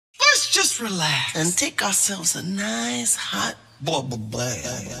just relax and take ourselves a nice hot bubble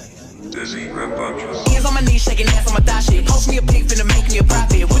bath. Dizzy Rambunctious. Hands on my knees, shaking ass on my thigh shit. Post me a pic, finna make me a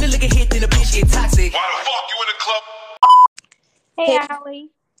profit. When the liquor hit, then the bitch get toxic. Why the fuck you in the club? Hey,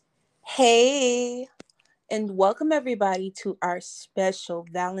 Allie. Hey, and welcome everybody to our special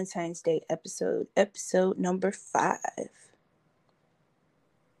Valentine's Day episode number 5.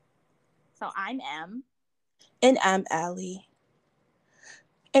 So I'm M. And I'm Allie.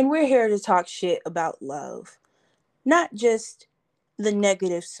 And we're here to talk shit about love. Not just the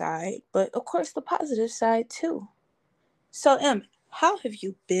negative side, but of course the positive side too. So M, how have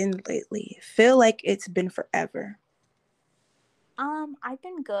you been lately? Feel like it's been forever. I've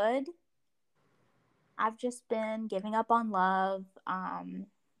been good. I've just been giving up on love,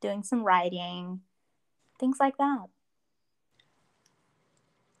 doing some writing, things like that.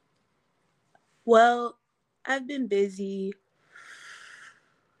 Well, I've been busy,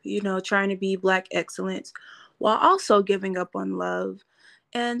 trying to be Black excellence while also giving up on love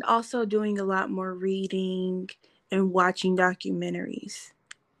and also doing a lot more reading and watching documentaries.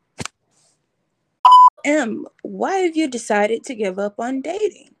 M, why have you decided to give up on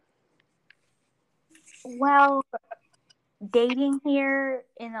dating? Well, dating here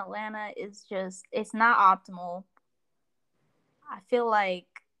in Atlanta is it's not optimal. I feel like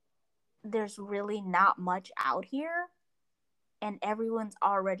there's really not much out here, and everyone's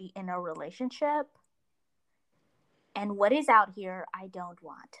already in a relationship. And what is out here, I don't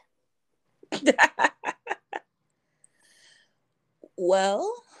want.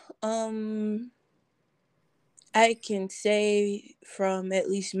 Well, I can say from at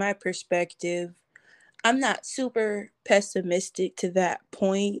least my perspective, I'm not super pessimistic to that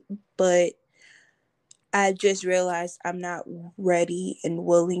point, but I just realized I'm not ready and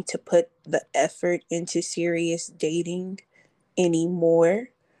willing to put the effort into serious dating anymore.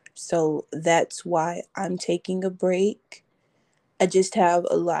 So that's why I'm taking a break. I just have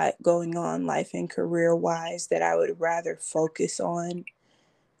a lot going on life and career wise that I would rather focus on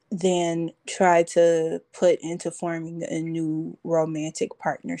than try to put into forming a new romantic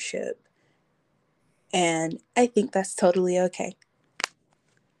partnership. And I think that's totally okay.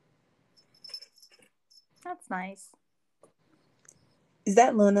 That's nice. Is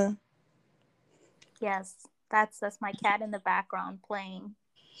that Luna? Yes, that's my cat in the background playing.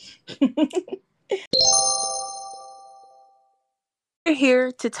 We're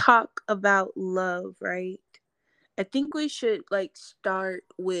here to talk about love, right? I think we should start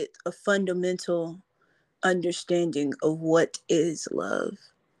with a fundamental understanding of what is love.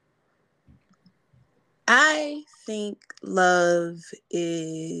 I think love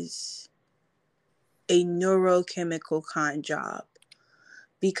is a neurochemical con job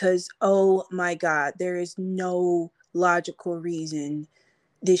because, oh my God, there is no logical reason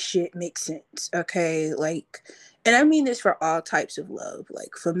this shit makes sense, okay? And I mean this for all types of love,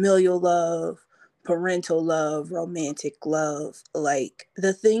 like familial love, parental love, romantic love, like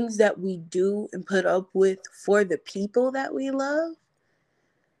the things that we do and put up with for the people that we love.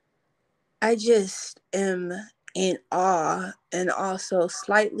 I just am in awe and also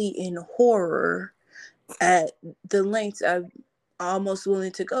slightly in horror at the lengths I'm almost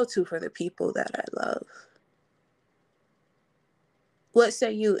willing to go to for the people that I love. What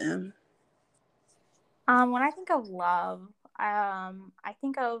say you, Em? When I think of love, I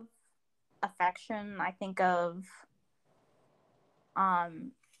think of affection. I think of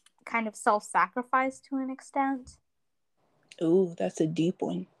kind of self-sacrifice to an extent. Ooh, that's a deep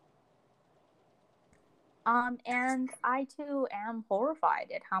one. And I too am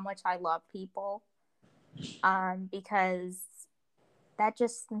horrified at how much I love people. Because that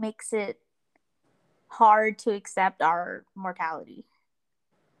just makes it hard to accept our mortality.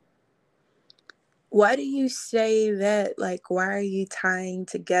 Why do you say that? Why are you tying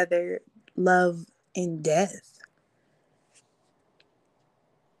together love and death?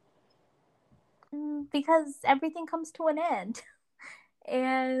 Because everything comes to an end.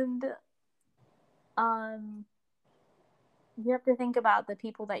 And you have to think about the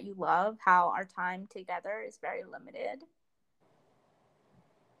people that you love, how our time together is very limited.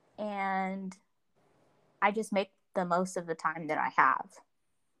 And I just make the most of the time that I have.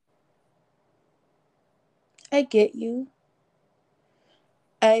 I get you.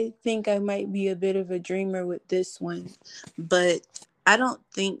 I think I might be a bit of a dreamer with this one, but I don't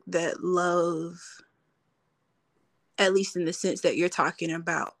think that love, at least in the sense that you're talking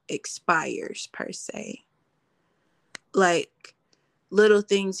about, expires per se. Little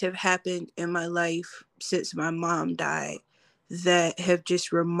things have happened in my life since my mom died that have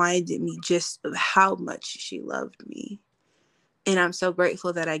just reminded me just of how much she loved me. And I'm so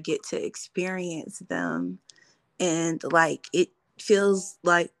grateful that I get to experience them. And like, it feels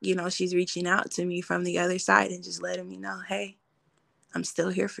like, she's reaching out to me from the other side and just letting me know, hey, I'm still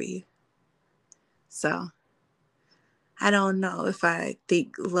here for you. So I don't know if I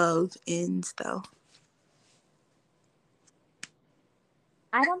think love ends, though.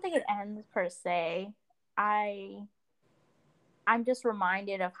 I don't think it ends per se. I'm just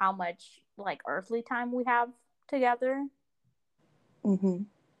reminded of how much like earthly time we have together. Mm-hmm.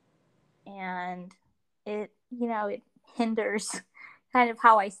 And it hinders kind of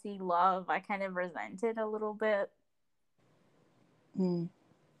how I see love. I kind of resent it a little bit.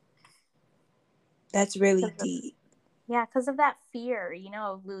 That's really deep. Yeah, because of that fear,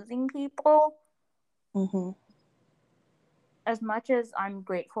 of losing people. Mm-hmm. As much as I'm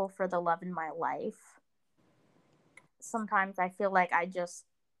grateful for the love in my life, sometimes I feel like I just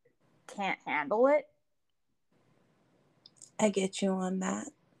can't handle it. I get you on that.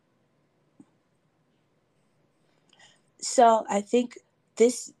 So I think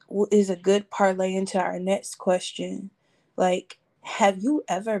this is a good parlay into our next question. Like, have you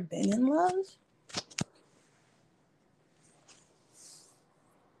ever been in love?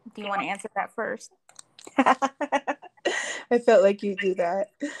 Do you want to answer that first? I felt like you'd do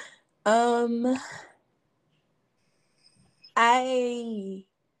that. I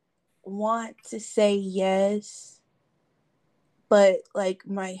want to say yes, but like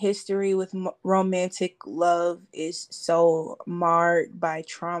my history with romantic love is so marred by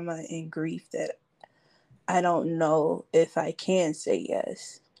trauma and grief that I don't know if I can say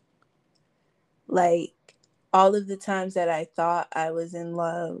yes. Like, all of the times that I thought I was in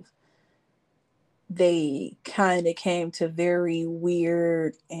love, they kind of came to very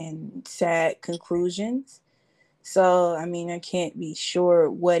weird and sad conclusions. So, I mean, I can't be sure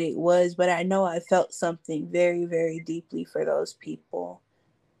what it was, but I know I felt something very, very deeply for those people.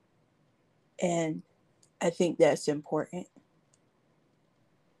 And I think that's important.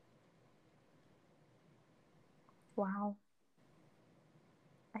 Wow.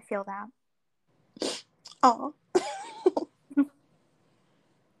 I feel that. Oh.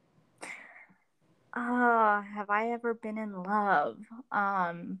 Have I ever been in love?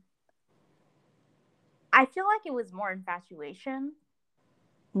 I feel like it was more infatuation.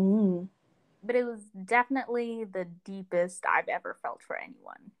 But it was definitely the deepest I've ever felt for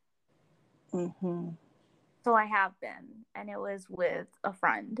anyone. So I have been, and it was with a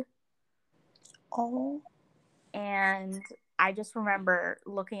friend. Oh. And I just remember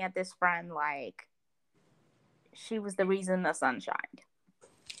looking at this friend like she was the reason the sun shined.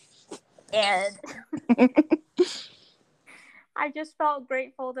 And I just felt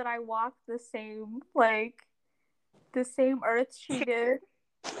grateful that I walked the same earth she did.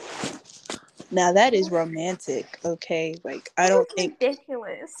 Now that is romantic, okay? Like, I don't think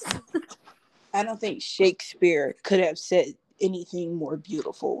ridiculous. I don't think Shakespeare could have said anything more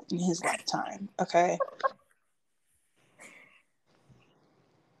beautiful in his lifetime, okay?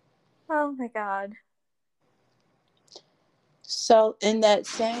 Oh my God. So, in that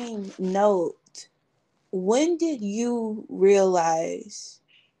same note, when did you realize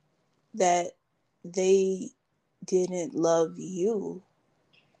that they didn't love you?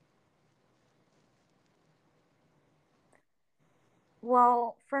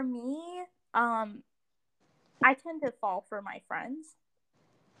 Well, for me, I tend to fall for my friends,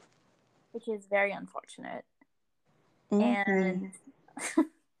 which is very unfortunate. And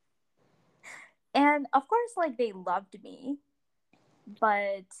and of course, like, they loved me,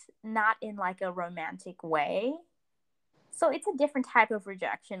 but not in like a romantic way. So it's a different type of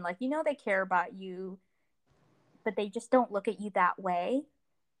rejection. Like, they care about you, but they just don't look at you that way.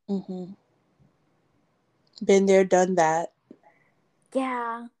 Been there, done that.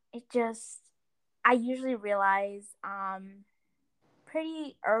 Yeah, I usually realize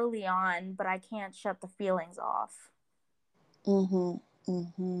pretty early on, but I can't shut the feelings off.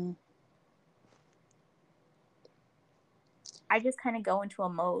 I just kind of go into a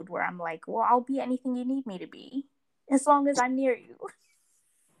mode where I'm like, well, I'll be anything you need me to be, as long as I'm near you.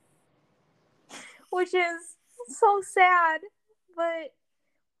 Which is so sad, but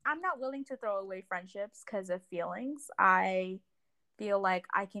I'm not willing to throw away friendships because of feelings. I feel like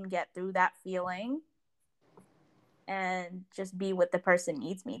I can get through that feeling and just be what the person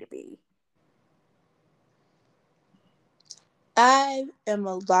needs me to be. I am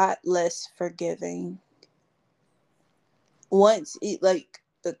a lot less forgiving. Once it like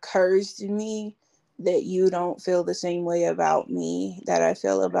occurs to me that you don't feel the same way about me that I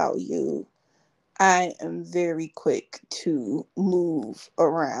feel about you, I am very quick to move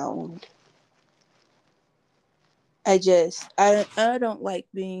around. I don't like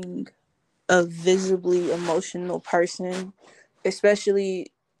being a visibly emotional person,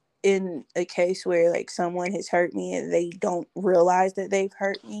 especially in a case where like someone has hurt me and they don't realize that they've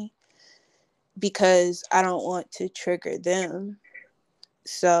hurt me, because I don't want to trigger them.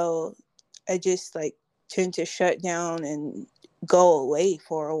 So I just like tend to shut down and go away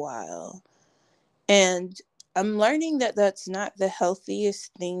for a while. And I'm learning that that's not the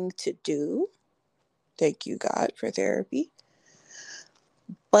healthiest thing to do. Thank you, God, for therapy.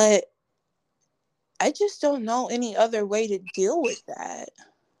 But I just don't know any other way to deal with that.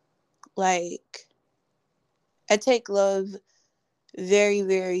 Like, I take love very,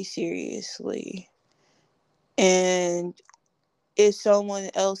 very seriously. And if someone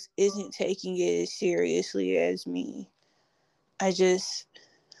else isn't taking it as seriously as me, I just,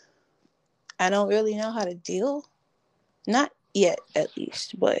 I don't really know how to deal. Not yet, at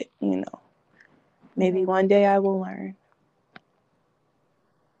least, but maybe one day I will learn.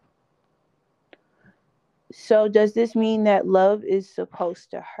 So, does this mean that love is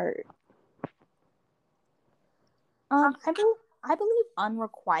supposed to hurt? I believe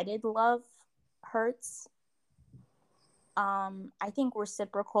unrequited love hurts. I think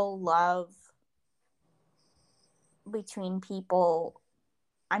reciprocal love between people,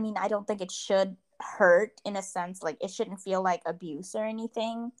 I mean, I don't think it should hurt, in a sense, like it shouldn't feel like abuse or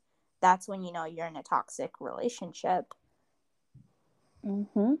anything. That's when you're in a toxic relationship.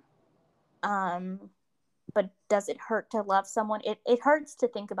 Mm-hmm. But does it hurt to love someone? It hurts to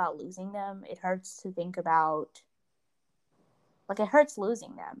think about losing them. It hurts to think about, like, it hurts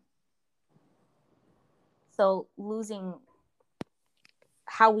losing them. So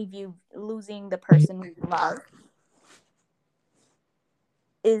how we view losing the person we love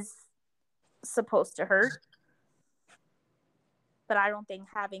is supposed to hurt. But I don't think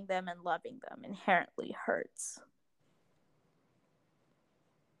having them and loving them inherently hurts.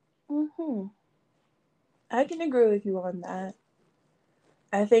 Mm-hmm. I can agree with you on that.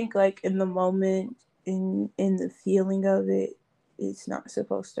 I think like in the moment, in the feeling of it, it's not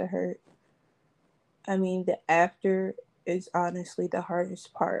supposed to hurt. I mean, the after is honestly the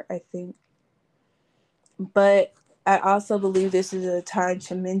hardest part, I think. But I also believe this is a time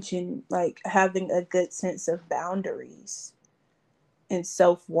to mention like having a good sense of boundaries and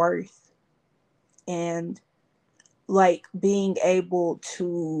self-worth, and like being able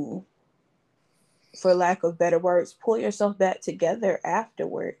to, for lack of better words, pull yourself back together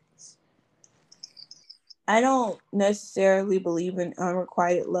afterwards. I don't necessarily believe in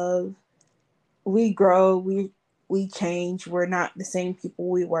unrequited love. We grow, we change. We're not the same people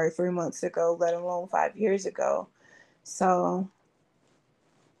we were 3 months ago, let alone 5 years ago. So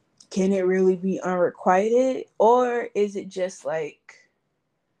can it really be unrequited, or is it just like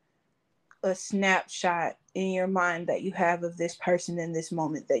a snapshot in your mind that you have of this person in this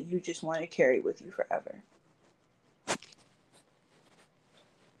moment that you just want to carry with you forever?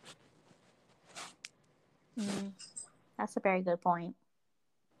 That's a very good point.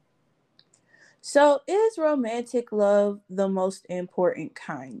 So, is romantic love the most important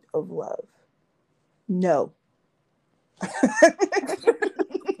kind of love? No.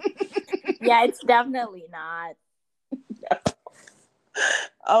 Yeah, it's definitely not.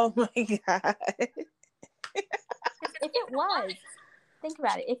 Oh my God. If it was, think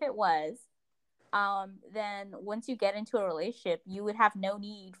about it. If it was, then once you get into a relationship, you would have no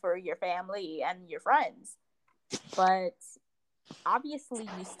need for your family and your friends. But obviously,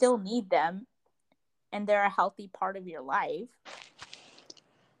 you still need them, and they're a healthy part of your life.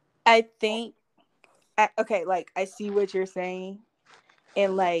 I think, okay, like I see what you're saying,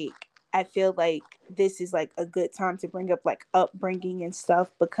 and like I feel like this is like a good time to bring up like upbringing and stuff,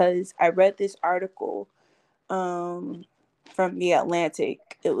 because I read this article from The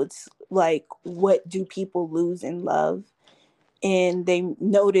Atlantic. It was like, what do people lose in love? And they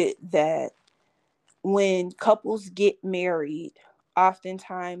noted that when couples get married,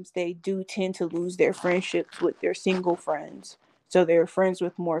 oftentimes they do tend to lose their friendships with their single friends. So they're friends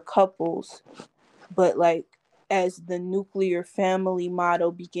with more couples. But like as the nuclear family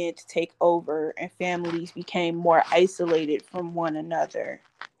model began to take over and families became more isolated from one another,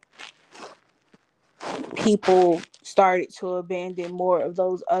 people started to abandon more of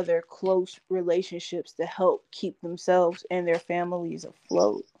those other close relationships to help keep themselves and their families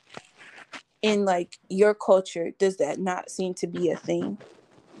afloat. In like your culture, does that not seem to be a thing?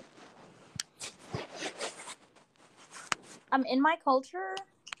 In my culture,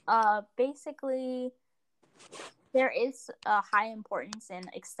 basically, there is a high importance in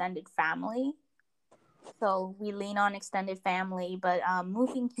extended family. So we lean on extended family, but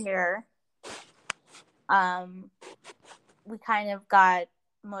moving here, We kind of got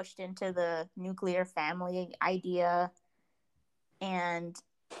mushed into the nuclear family idea, and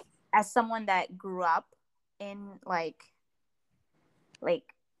as someone that grew up in like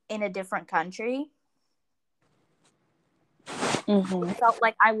in a different country, I felt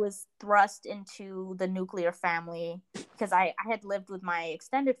like I was thrust into the nuclear family because I had lived with my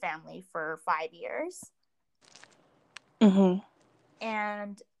extended family for 5 years.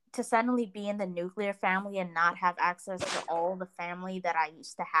 And to suddenly be in the nuclear family and not have access to all the family that I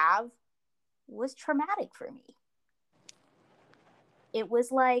used to have was traumatic for me. It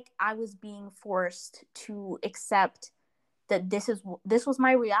was like I was being forced to accept that this was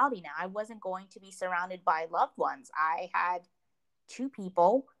my reality now. I wasn't going to be surrounded by loved ones. I had 2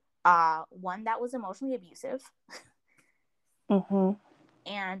 people, one that was emotionally abusive,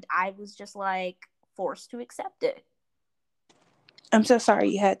 and I was just like forced to accept it. I'm so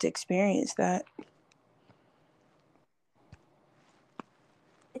sorry you had to experience that.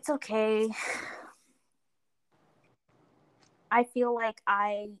 It's okay. I feel like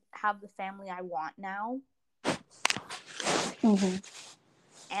I have the family I want now.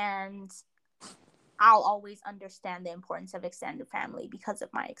 And I'll always understand the importance of extended family because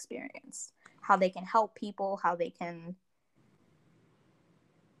of my experience. How they can help people, how they can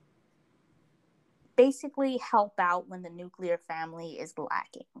basically help out when the nuclear family is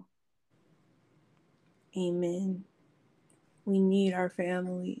lacking. Amen. We need our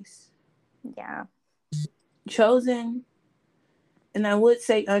families. Yeah. Chosen, and I would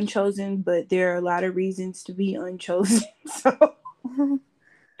say unchosen, but there are a lot of reasons to be unchosen.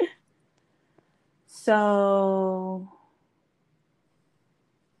 So,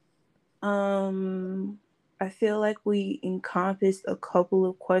 I feel like we encompassed a couple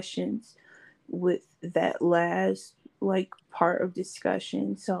of questions with that last part of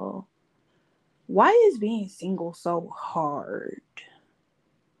discussion. So, why is being single so hard?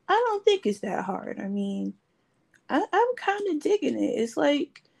 I don't think it's that hard. I mean, I'm kind of digging it. It's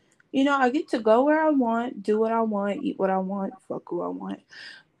like, I get to go where I want, do what I want, eat what I want, fuck who I want.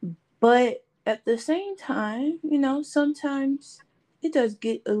 But at the same time, sometimes it does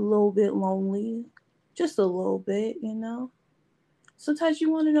get a little bit lonely. Just a little bit, Sometimes you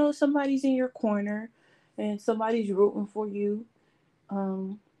want to know somebody's in your corner and somebody's rooting for you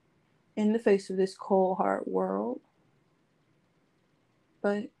in the face of this cold, hard world.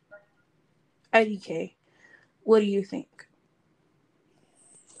 But, IDK, what do you think?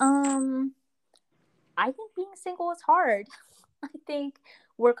 I think being single is hard. I think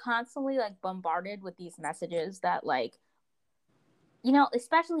we're constantly bombarded with these messages that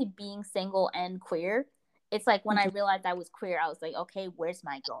especially being single and queer. It's like when I realized I was queer, I was like, okay, where's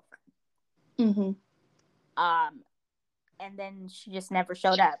my girlfriend? And then she just never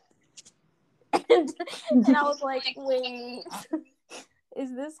showed up. and I was like, wait,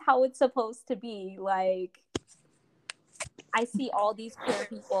 is this how it's supposed to be? Like, I see all these queer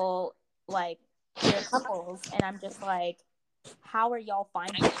people, queer couples, and I'm just like, how are y'all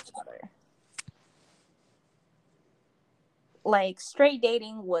finding each other? Straight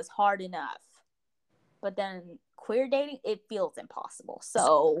dating was hard enough, but then queer dating, it feels impossible.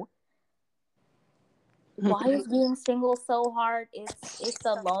 So why is being single so hard? It's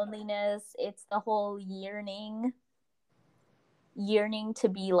the loneliness. It's the whole yearning to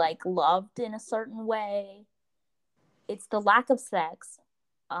be loved in a certain way. It's the lack of sex.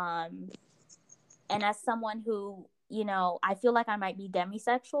 And as someone who, I feel like I might be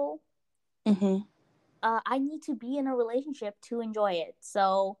demisexual. I need to be in a relationship to enjoy it.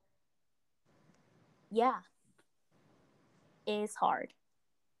 So, yeah, it is hard.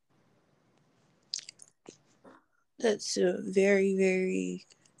 That's a very, very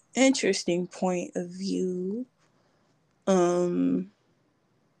interesting point of view.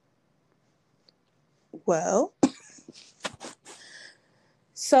 Well,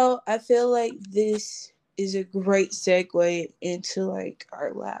 so I feel like this is a great segue into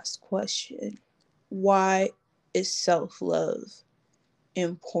our last question. Why is self-love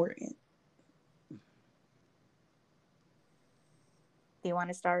important? Do you want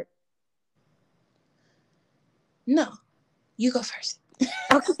to start? No, you go first.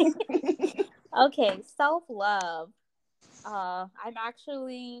 Okay, self-love. I'm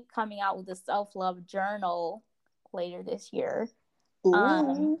actually coming out with a self-love journal later this year.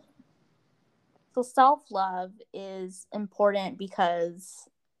 So self-love is important because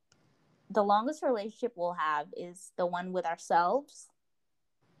the longest relationship we'll have is the one with ourselves.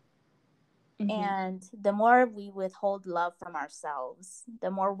 And the more we withhold love from ourselves, the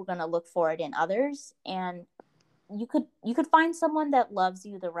more we're going to look for it in others. And you could find someone that loves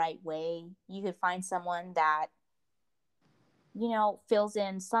you the right way. You could find someone that, you know, fills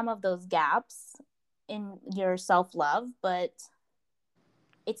in some of those gaps in your self-love, but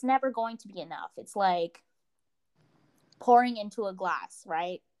it's never going to be enough. It's like pouring into a glass,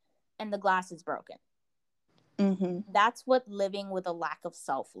 right? And the glass is broken. That's what living with a lack of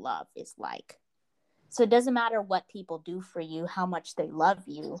self-love is like. So it doesn't matter what people do for you, how much they love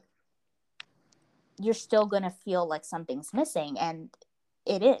you, you're still going to feel like something's missing, and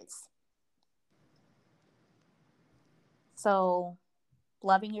it is. So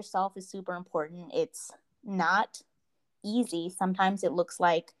loving yourself is super important. It's not easy. Sometimes it looks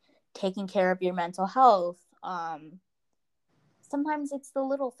like taking care of your mental health. Sometimes it's the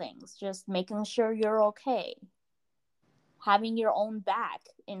little things, just making sure you're okay. Having your own back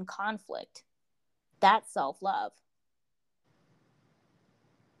in conflict. That's self-love.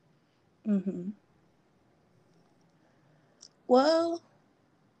 Well,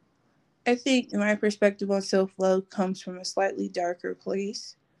 I think my perspective on self-love comes from a slightly darker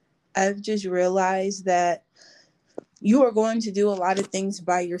place. I've just realized that you are going to do a lot of things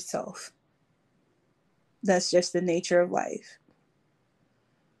by yourself. That's just the nature of life.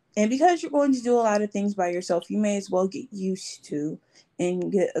 And because you're going to do a lot of things by yourself, you may as well get used to and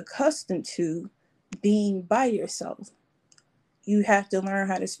get accustomed to being by yourself. You have to learn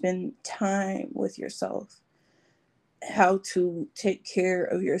how to spend time with yourself, how to take care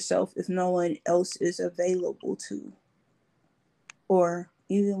of yourself if no one else is available to or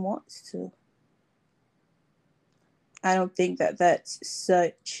even wants to. I don't think that that's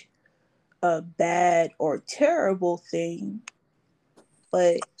such a bad or terrible thing,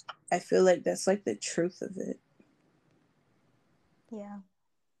 but I feel like that's like the truth of it. Yeah.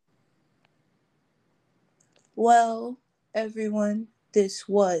 Well, everyone, this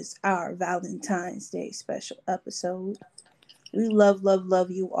was our Valentine's Day special episode. We love, love,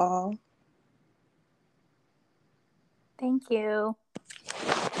 love you all. Thank you.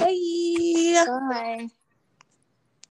 Bye. Bye.